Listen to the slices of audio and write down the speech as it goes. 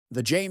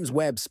The James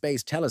Webb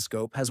Space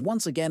Telescope has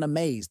once again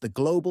amazed the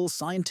global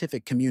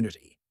scientific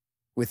community.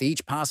 With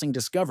each passing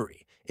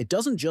discovery, it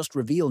doesn't just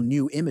reveal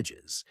new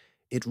images,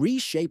 it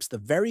reshapes the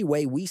very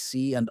way we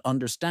see and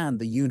understand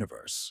the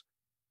universe.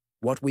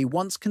 What we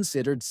once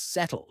considered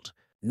settled,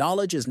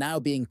 knowledge is now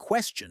being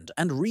questioned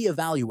and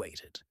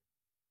re-evaluated.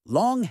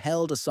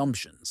 Long-held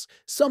assumptions,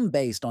 some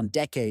based on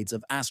decades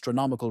of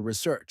astronomical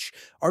research,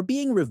 are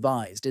being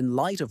revised in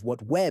light of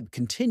what Webb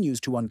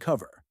continues to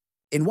uncover.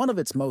 In one of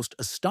its most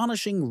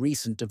astonishing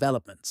recent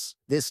developments,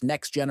 this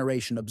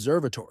next-generation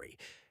observatory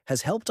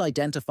has helped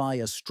identify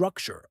a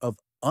structure of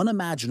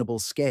unimaginable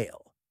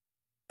scale,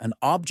 an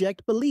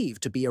object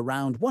believed to be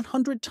around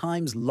 100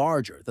 times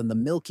larger than the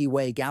Milky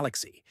Way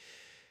galaxy.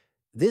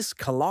 This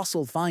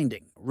colossal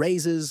finding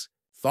raises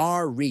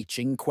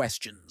far-reaching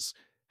questions.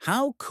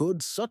 How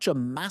could such a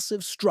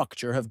massive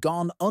structure have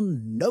gone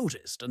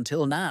unnoticed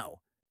until now?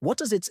 What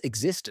does its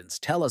existence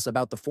tell us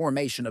about the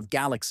formation of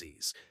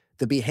galaxies,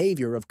 the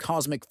behavior of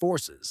cosmic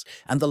forces,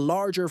 and the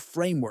larger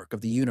framework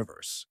of the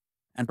universe?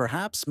 And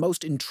perhaps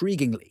most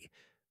intriguingly,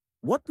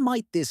 what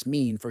might this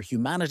mean for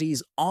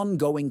humanity's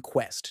ongoing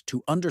quest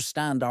to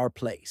understand our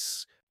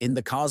place in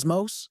the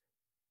cosmos?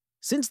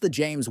 Since the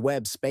James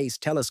Webb Space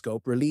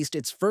Telescope released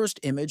its first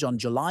image on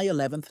July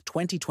 11,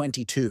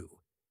 2022,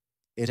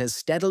 it has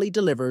steadily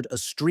delivered a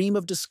stream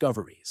of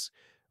discoveries,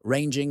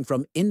 ranging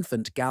from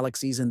infant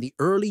galaxies in the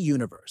early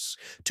universe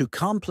to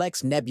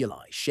complex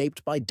nebulae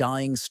shaped by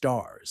dying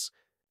stars.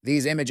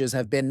 These images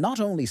have been not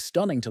only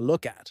stunning to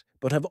look at,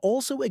 but have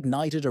also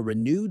ignited a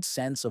renewed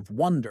sense of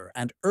wonder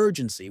and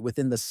urgency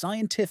within the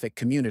scientific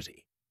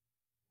community.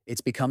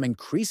 It's become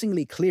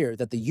increasingly clear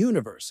that the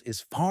universe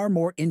is far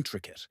more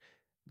intricate,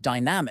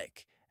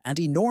 dynamic, and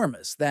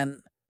enormous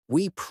than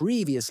we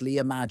previously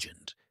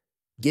imagined.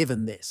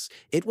 Given this,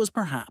 it was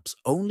perhaps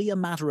only a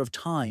matter of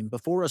time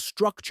before a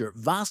structure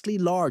vastly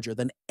larger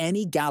than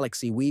any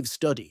galaxy we've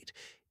studied,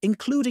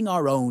 including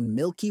our own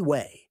Milky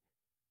Way,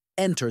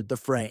 entered the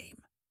frame.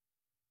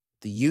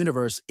 The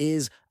universe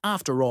is,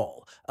 after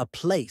all, a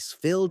place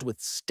filled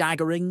with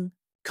staggering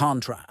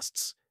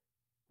contrasts.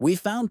 We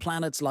found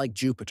planets like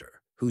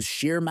Jupiter, whose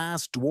sheer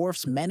mass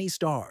dwarfs many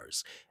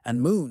stars,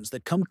 and moons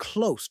that come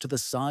close to the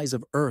size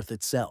of Earth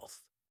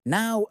itself.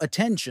 Now,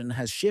 attention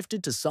has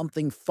shifted to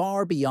something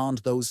far beyond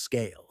those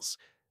scales,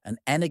 an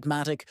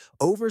enigmatic,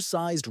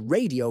 oversized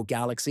radio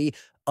galaxy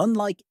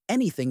unlike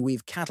anything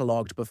we've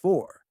catalogued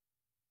before.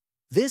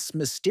 This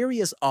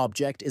mysterious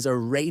object is a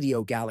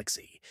radio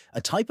galaxy,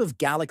 a type of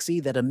galaxy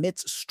that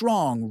emits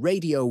strong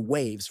radio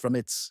waves from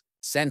its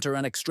center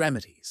and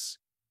extremities.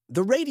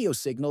 The radio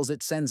signals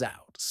it sends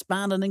out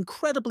span an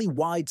incredibly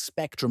wide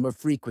spectrum of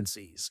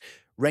frequencies,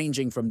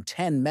 ranging from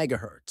 10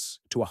 megahertz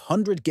to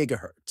 100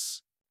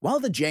 gigahertz. While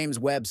the James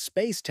Webb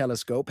Space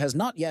Telescope has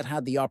not yet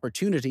had the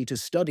opportunity to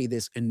study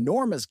this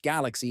enormous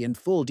galaxy in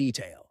full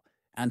detail,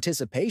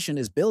 anticipation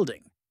is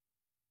building.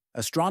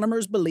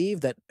 Astronomers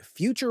believe that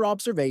future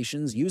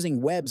observations using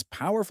Webb's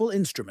powerful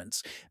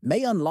instruments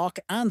may unlock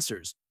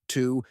answers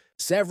to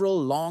several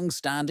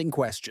long-standing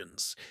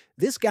questions.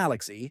 This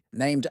galaxy,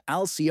 named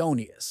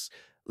Alcyonius,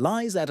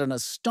 lies at an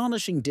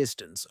astonishing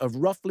distance of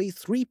roughly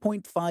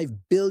 3.5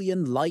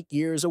 billion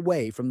light-years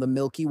away from the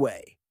Milky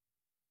Way.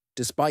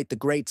 Despite the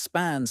great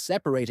span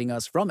separating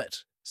us from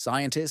it,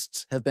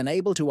 scientists have been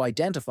able to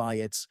identify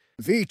its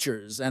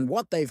features, and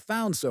what they've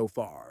found so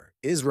far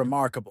is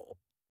remarkable.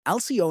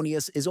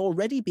 Alcyonius is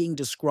already being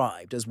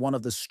described as one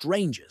of the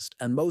strangest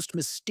and most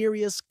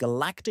mysterious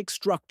galactic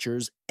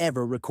structures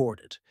ever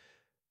recorded.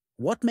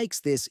 What makes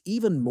this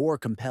even more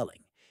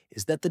compelling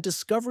is that the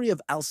discovery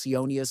of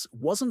Alcyonius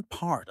wasn't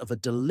part of a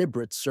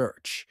deliberate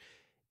search.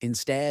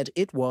 Instead,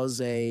 it was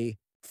a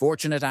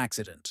fortunate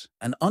accident,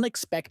 an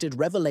unexpected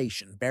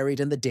revelation buried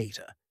in the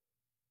data.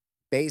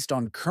 Based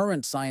on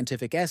current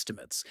scientific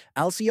estimates,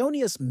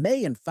 Alcyonius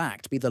may in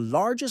fact be the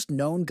largest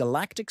known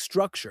galactic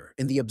structure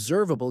in the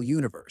observable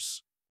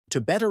universe.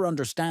 To better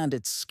understand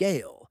its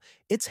scale,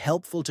 it's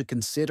helpful to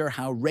consider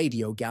how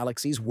radio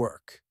galaxies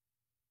work.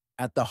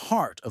 At the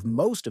heart of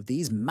most of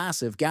these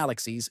massive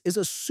galaxies is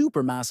a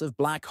supermassive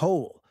black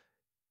hole.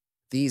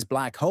 These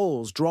black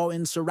holes draw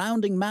in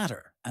surrounding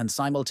matter and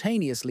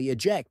simultaneously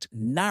eject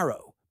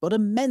narrow but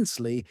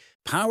immensely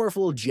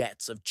powerful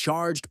jets of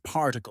charged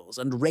particles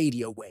and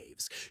radio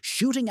waves,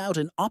 shooting out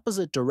in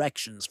opposite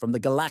directions from the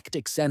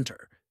galactic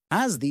center.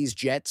 As these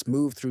jets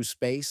move through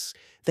space,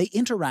 they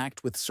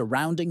interact with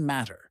surrounding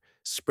matter,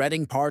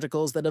 spreading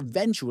particles that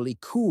eventually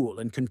cool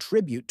and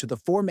contribute to the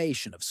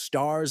formation of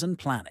stars and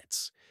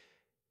planets.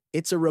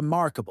 It's a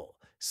remarkable,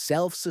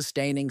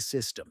 self-sustaining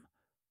system,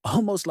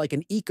 almost like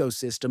an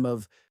ecosystem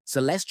of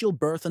celestial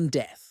birth and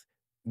death,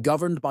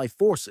 governed by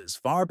forces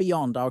far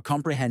beyond our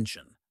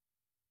comprehension.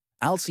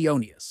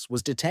 Alcyonius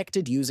was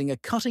detected using a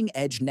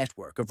cutting-edge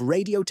network of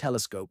radio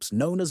telescopes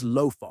known as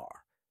LOFAR,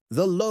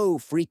 the Low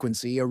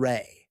Frequency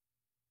Array.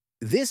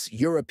 This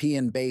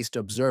European-based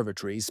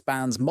observatory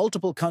spans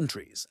multiple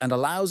countries and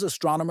allows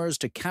astronomers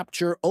to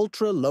capture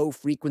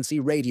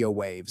ultra-low-frequency radio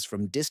waves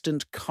from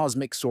distant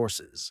cosmic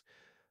sources.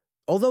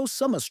 Although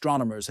some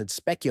astronomers had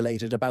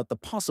speculated about the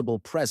possible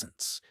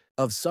presence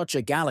of such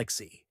a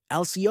galaxy,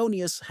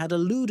 Alcyonius had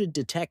eluded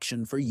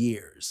detection for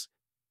years.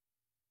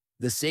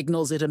 The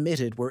signals it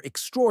emitted were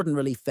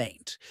extraordinarily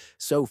faint,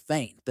 so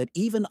faint that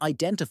even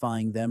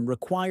identifying them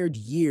required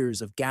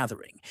years of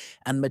gathering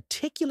and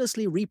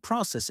meticulously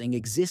reprocessing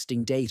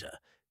existing data.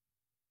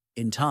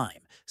 In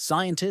time,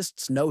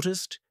 scientists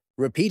noticed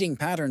repeating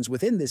patterns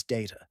within this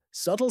data,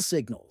 subtle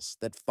signals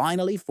that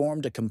finally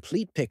formed a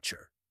complete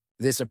picture.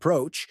 This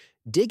approach,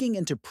 digging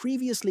into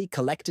previously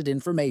collected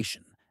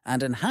information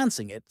and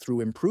enhancing it through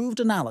improved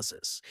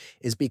analysis,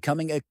 is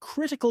becoming a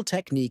critical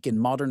technique in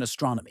modern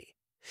astronomy,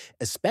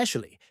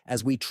 especially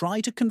as we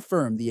try to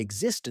confirm the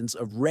existence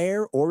of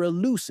rare or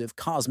elusive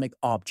cosmic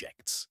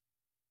objects.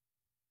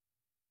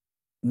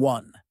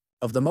 One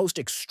of the most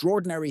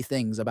extraordinary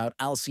things about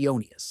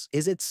Alcyonius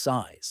is its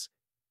size.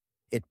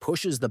 It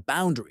pushes the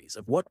boundaries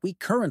of what we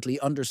currently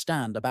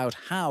understand about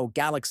how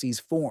galaxies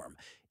form,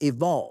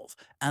 evolve,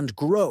 and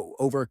grow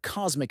over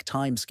cosmic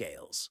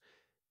timescales.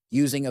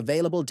 Using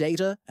available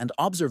data and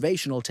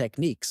observational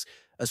techniques,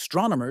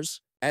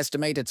 astronomers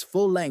estimate its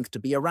full length to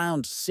be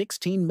around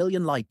 16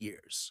 million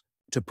light-years.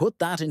 To put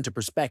that into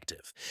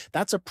perspective,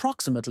 that's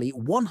approximately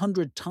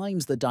 100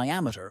 times the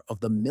diameter of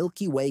the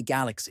Milky Way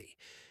galaxy.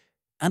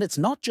 And it's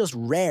not just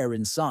rare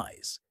in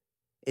size,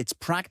 it's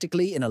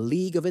practically in a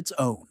league of its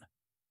own.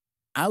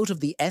 Out of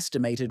the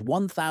estimated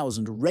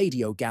 1,000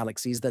 radio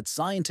galaxies that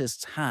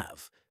scientists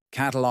have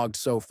catalogued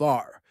so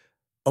far,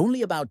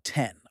 only about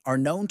 10 are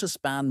known to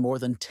span more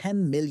than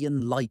 10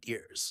 million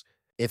light-years.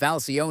 If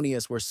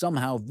Alcyonius were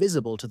somehow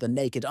visible to the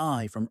naked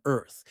eye from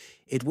Earth,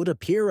 it would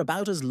appear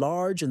about as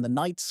large in the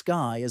night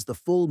sky as the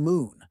full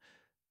moon.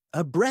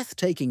 A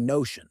breathtaking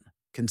notion,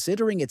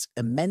 considering its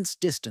immense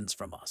distance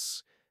from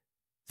us.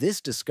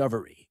 This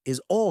discovery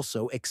is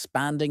also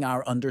expanding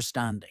our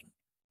understanding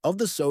of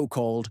the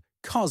so-called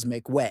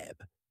cosmic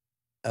web,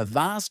 a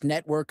vast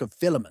network of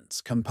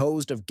filaments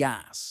composed of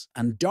gas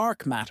and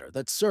dark matter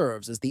that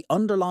serves as the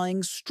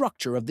underlying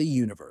structure of the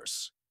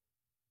universe.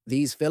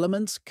 These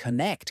filaments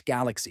connect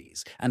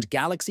galaxies and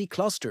galaxy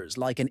clusters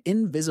like an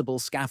invisible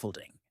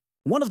scaffolding.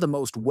 One of the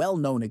most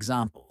well-known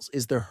examples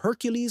is the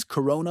Hercules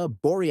Corona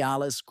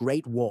Borealis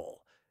Great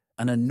Wall,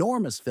 an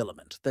enormous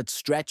filament that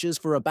stretches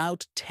for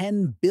about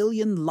 10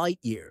 billion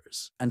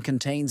light-years and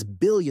contains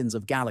billions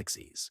of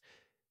galaxies.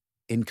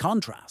 In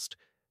contrast,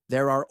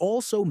 there are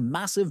also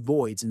massive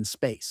voids in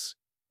space,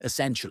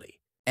 essentially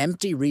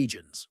empty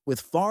regions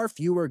with far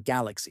fewer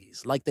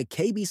galaxies like the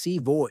KBC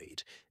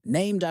void,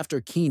 named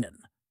after Keenan,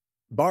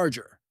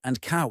 Barger,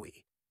 and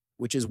Cowie,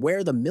 which is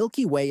where the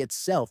Milky Way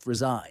itself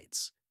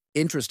resides.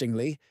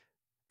 Interestingly,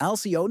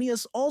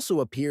 Alcyonius also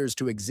appears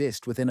to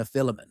exist within a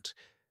filament,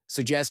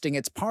 suggesting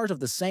it's part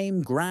of the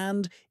same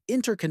grand,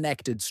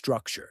 interconnected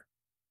structure.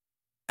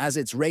 As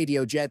its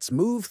radio jets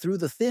move through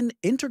the thin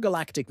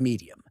intergalactic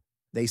medium,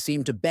 they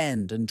seem to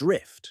bend and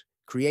drift,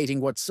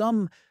 creating what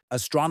some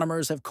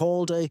astronomers have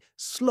called a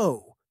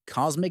slow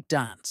cosmic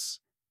dance.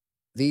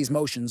 These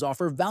motions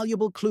offer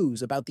valuable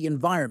clues about the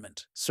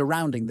environment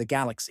surrounding the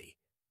galaxy.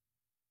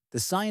 The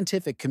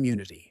scientific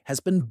community has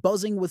been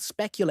buzzing with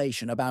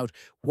speculation about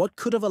what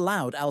could have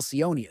allowed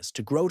Alcyonius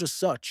to grow to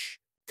such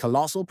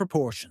colossal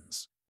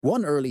proportions.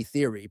 One early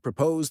theory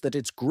proposed that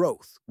its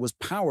growth was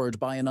powered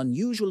by an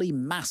unusually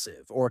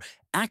massive or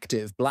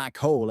active black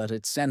hole at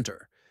its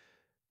center.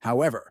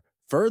 However,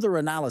 further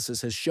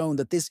analysis has shown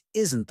that this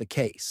isn't the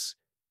case.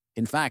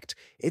 In fact,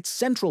 its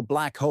central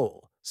black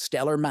hole,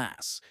 stellar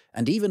mass,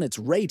 and even its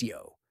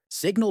radio,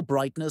 signal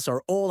brightness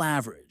are all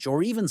average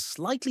or even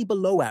slightly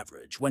below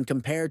average when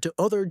compared to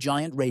other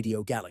giant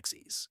radio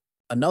galaxies.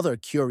 Another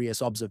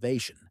curious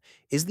observation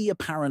is the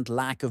apparent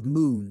lack of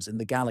moons in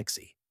the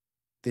galaxy.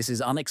 This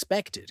is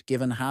unexpected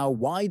given how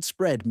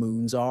widespread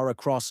moons are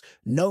across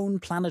known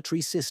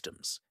planetary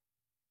systems.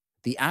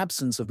 The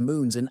absence of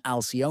moons in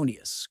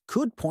Alcyonius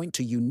could point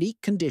to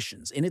unique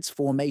conditions in its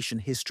formation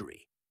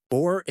history,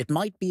 or it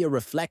might be a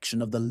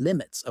reflection of the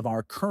limits of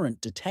our current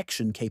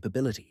detection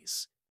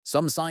capabilities.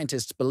 Some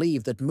scientists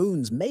believe that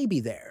moons may be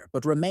there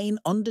but remain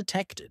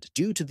undetected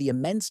due to the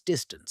immense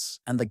distance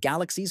and the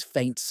galaxy's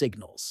faint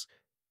signals.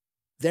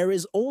 There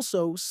is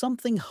also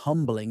something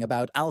humbling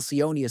about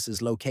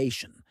Alcyonius's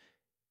location.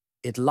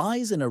 It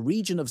lies in a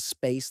region of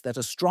space that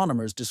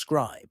astronomers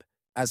describe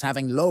as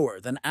having lower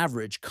than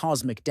average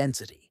cosmic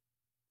density,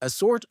 a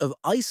sort of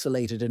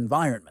isolated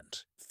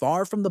environment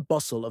far from the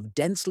bustle of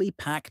densely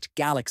packed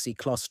galaxy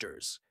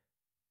clusters.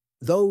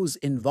 Those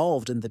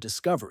involved in the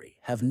discovery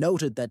have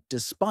noted that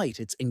despite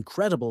its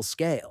incredible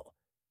scale,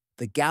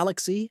 the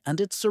galaxy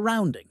and its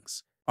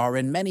surroundings are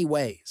in many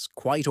ways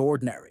quite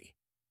ordinary.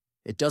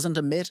 It doesn't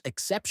emit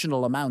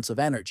exceptional amounts of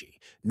energy,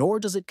 nor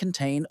does it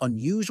contain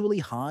unusually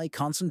high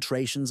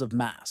concentrations of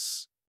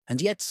mass,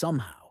 and yet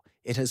somehow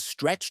it has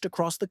stretched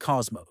across the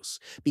cosmos,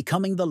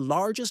 becoming the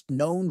largest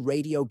known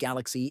radio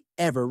galaxy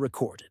ever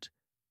recorded.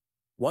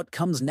 What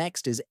comes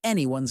next is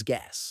anyone's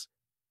guess.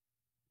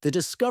 The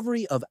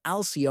discovery of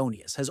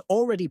Alcyonius has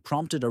already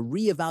prompted a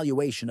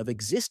re-evaluation of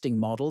existing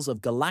models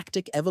of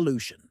galactic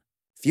evolution.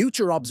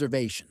 Future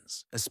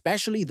observations,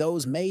 especially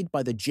those made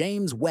by the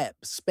James Webb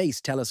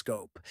Space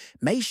Telescope,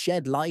 may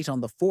shed light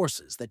on the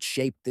forces that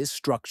shape this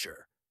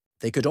structure.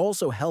 They could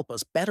also help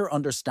us better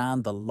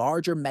understand the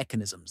larger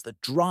mechanisms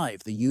that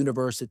drive the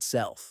universe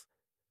itself.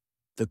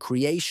 The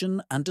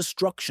creation and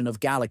destruction of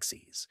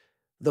galaxies,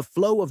 the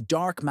flow of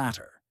dark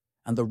matter,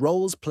 and the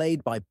roles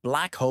played by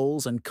black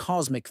holes and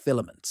cosmic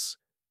filaments.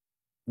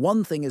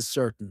 One thing is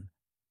certain: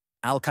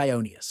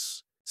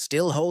 Alcyonius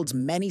still holds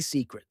many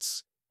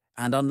secrets,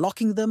 and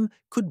unlocking them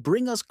could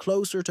bring us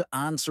closer to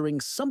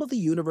answering some of the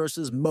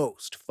universe's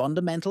most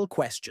fundamental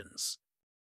questions.